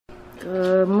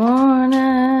Good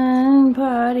morning,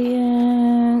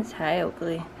 audience. Hi,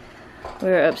 Oakley.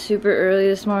 We're up super early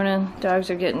this morning. Dogs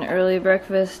are getting early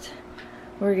breakfast.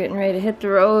 We're getting ready to hit the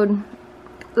road.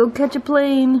 Go catch a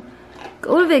plane.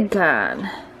 Go to VidCon.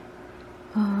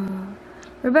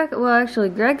 Rebecca, well actually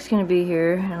Greg's gonna be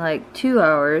here in like 2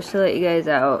 hours to let you guys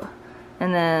out.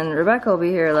 And then Rebecca will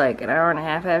be here like an hour and a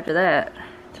half after that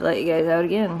to let you guys out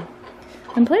again.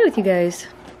 And play with you guys.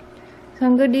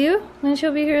 Sound good to you? Then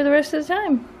she'll be here the rest of the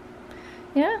time.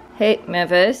 Yeah? Hey,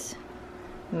 Memphis.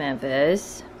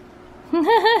 Memphis.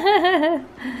 So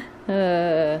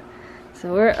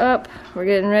we're up. We're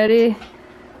getting ready.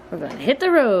 We're gonna hit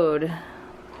the road.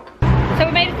 So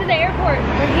we made it to the airport.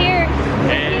 We're here.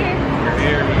 We're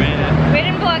here. We made it. We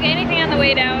didn't vlog anything on the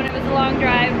way down. It was a long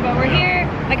drive, but we're here.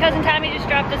 My cousin Tommy just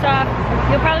dropped us off.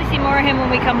 You'll probably see more of him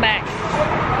when we come back.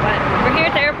 But we're here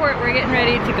at the airport. We're getting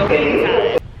ready to go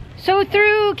inside. So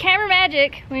through camera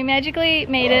magic, we magically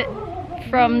made it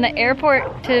from the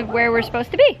airport to where we're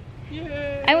supposed to be.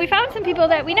 Yay. And we found some people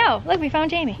that we know. Look, we found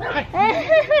Jamie.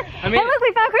 And look,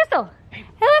 we found Crystal. And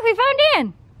look, we found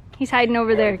Dan. He's hiding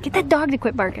over there. Get that dog to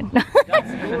quit barking.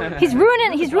 He's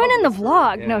ruining the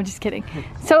vlog. Yeah. No, just kidding.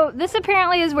 So this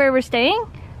apparently is where we're staying,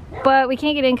 but we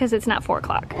can't get in because it's not 4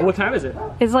 o'clock. What time is it?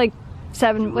 It's like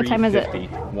 7. What time is it?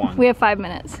 3:51. We have 5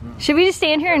 minutes. Should we just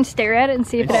stand here and stare at it and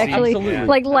see if it actually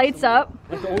like lights up?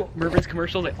 Like the old Mervyn's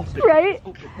commercial. Like, right?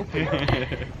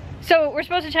 So we're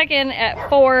supposed to check in at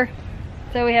 4.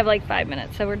 So we have like 5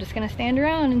 minutes. So we're just gonna stand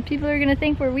around and people are gonna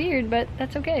think we're weird, but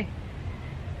that's okay.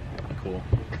 Cool.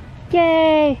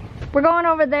 Yay! We're going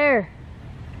over there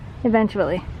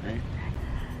eventually. Right.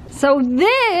 So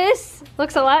this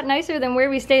looks a lot nicer than where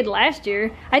we stayed last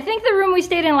year. I think the room we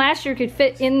stayed in last year could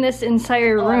fit in this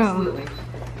entire room. Absolutely.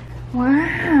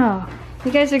 Wow.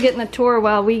 You guys are getting the tour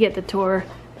while we get the tour.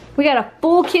 We got a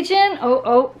full kitchen.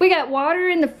 Oh, we got water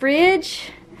in the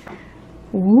fridge.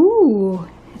 Ooh.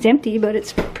 It's empty, but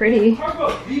it's pretty.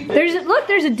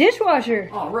 There's a dishwasher.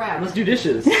 Oh, rad. Let's do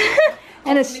dishes.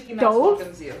 And a stove.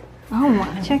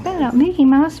 Oh, check that out. Mickey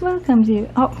Mouse welcomes you.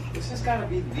 Oh. This has got to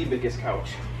be the biggest couch.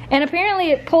 And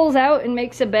apparently it pulls out and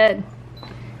makes a bed.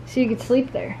 So you could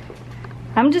sleep there.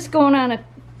 I'm just going on a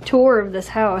tour of this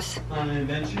house. On an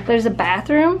adventure? There's a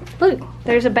bathroom. Look,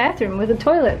 there's a bathroom with a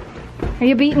toilet. Are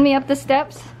you beating me up the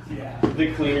steps? Yeah.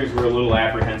 The cleaners were a little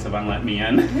apprehensive on letting me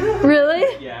in.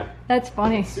 Really? Yeah. That's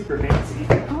funny. It's super fancy.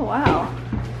 Oh, wow.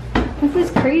 This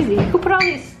is crazy. Who put all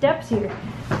these steps here?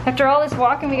 After all this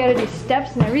walking, we gotta do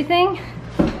steps and everything.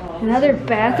 Another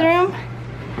bathroom.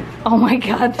 Oh my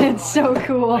god, that's so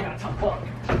cool. I got a top bunk.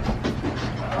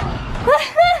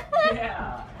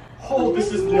 Yeah. Oh,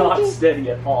 this is not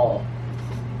steady at all.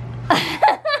 Oh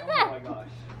my gosh.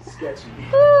 Sketchy.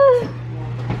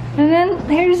 And then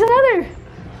here's another.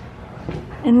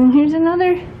 And then here's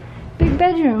another big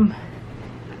bedroom.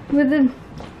 With a,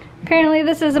 apparently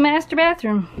this is a master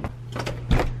bathroom.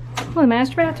 Well, a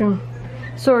master bathroom.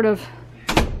 Sort of.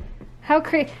 How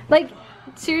crazy. Like,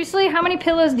 seriously, how many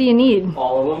pillows do you need?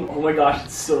 All of them? Oh my gosh,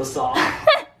 it's so soft.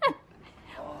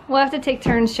 We'll have to take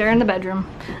turns sharing the bedroom.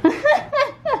 No,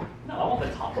 I want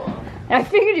the top one. I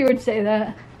figured you would say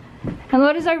that. And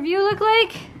what does our view look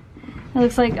like? It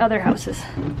looks like other houses.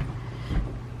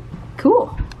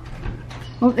 Cool.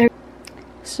 Oh, there.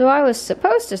 So I was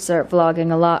supposed to start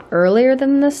vlogging a lot earlier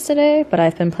than this today, but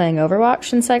I've been playing Overwatch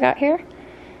since I got here,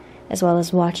 as well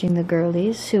as watching the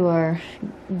girlies who are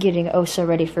getting oh so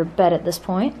ready for bed at this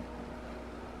point.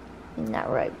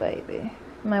 Not right, baby.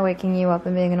 Am I waking you up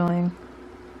and being annoying?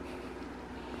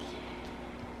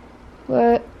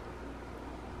 What?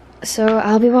 So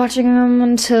I'll be watching them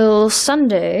until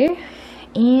Sunday,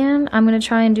 and I'm gonna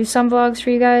try and do some vlogs for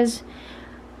you guys,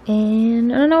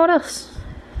 and I don't know what else.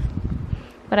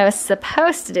 What I was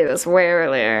supposed to do was way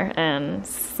earlier and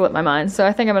slipped my mind, so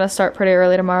I think I'm gonna start pretty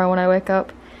early tomorrow when I wake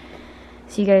up,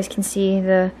 so you guys can see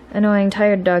the annoying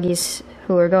tired doggies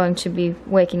who are going to be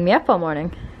waking me up all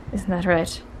morning. Isn't that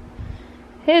right?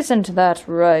 Isn't that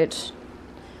right?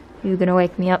 You gonna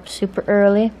wake me up super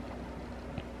early?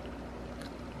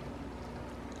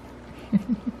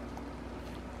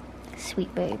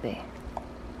 Sweet baby.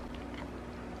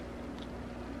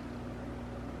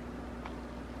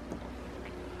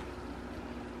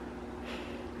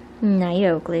 Night,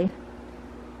 Oakley.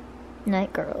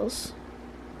 Night, girls.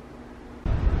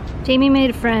 Jamie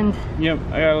made a friend. Yep,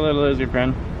 I got a little lizard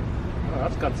friend. Oh,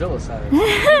 that's Godzilla size.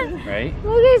 Right?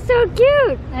 Look, he's so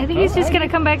cute. I think he's just gonna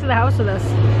come back to the house with us.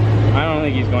 I don't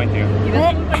think he's going to. He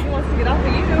doesn't look like he wants to get off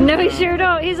of you. No, he sure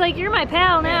don't. He's like, you're my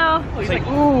pal now. It's like,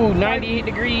 ooh,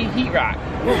 98-degree heat rock.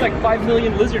 Looks like 5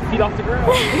 million lizard feet off the ground.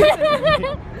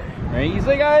 Right? He's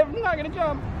like, I'm not gonna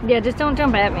jump. Yeah, just don't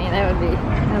jump at me. That would be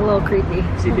a little creepy.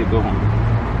 See if he'll go home.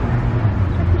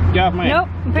 Get off my Nope,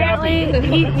 apparently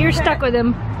you're stuck with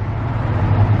him.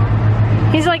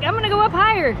 He's like, I'm gonna go up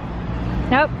higher.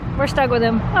 Nope, we're stuck with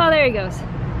him. Oh, there he goes.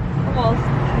 Almost.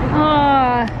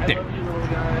 Aw.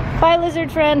 Bye,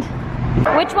 lizard friend.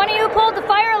 Which one of you pulled the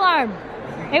fire alarm?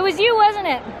 It was you, wasn't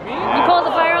it? You pulled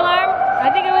the fire alarm? I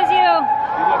think it was you.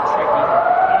 You look tricky.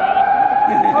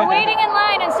 We're waiting in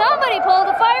line and somebody pulled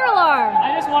the fire alarm.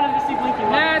 I just wanted to see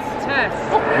blinking lights. That's a test.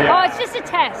 Oh, it's just a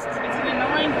test. It's an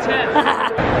annoying test.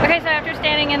 Okay, so after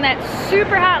standing in that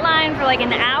super hot line for like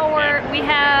an hour, we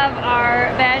have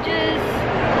our badges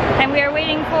and we are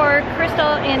waiting for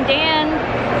Crystal and Dan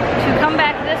to come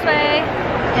back this way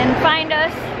and find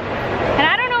us. And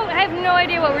I don't know, I have no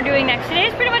idea what we're doing next. Today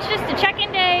is pretty much just a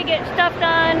check-in day, get stuff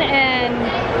done, and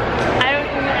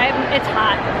it's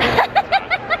hot.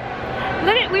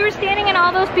 Look at, we were standing in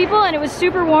all those people and it was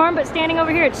super warm, but standing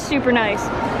over here it's super nice.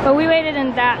 But we waited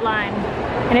in that line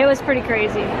and it was pretty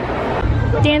crazy.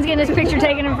 Dan's getting his picture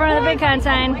taken in front of the Vidcon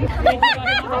sign.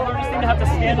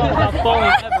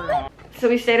 So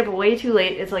we stayed up way too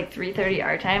late. It's like 3:30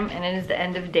 our time and it is the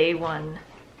end of day 1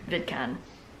 Vidcon,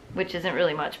 which isn't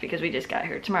really much because we just got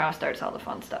here. Tomorrow starts all the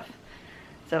fun stuff.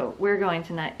 So we're going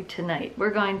tonight.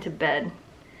 We're going to bed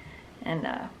and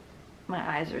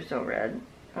my eyes are so red.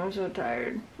 I'm so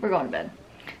tired. We're going to bed.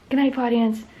 Good night,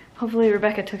 audience. Hopefully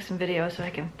Rebecca took some video so I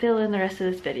can fill in the rest of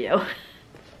this video.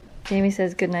 Jamie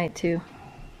says good night too.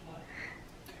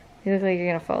 You look like you're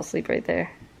gonna fall asleep right there.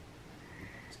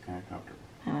 It's kind of comfortable.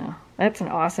 I know. That's an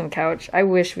awesome couch. I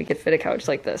wish we could fit a couch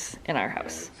like this in our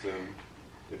house. Yeah,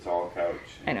 it's all couch.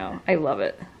 I know. I love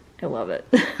it. I love it.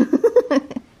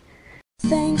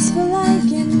 Thanks for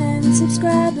liking and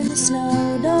subscribing to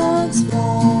Snow Dogs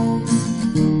Vlog.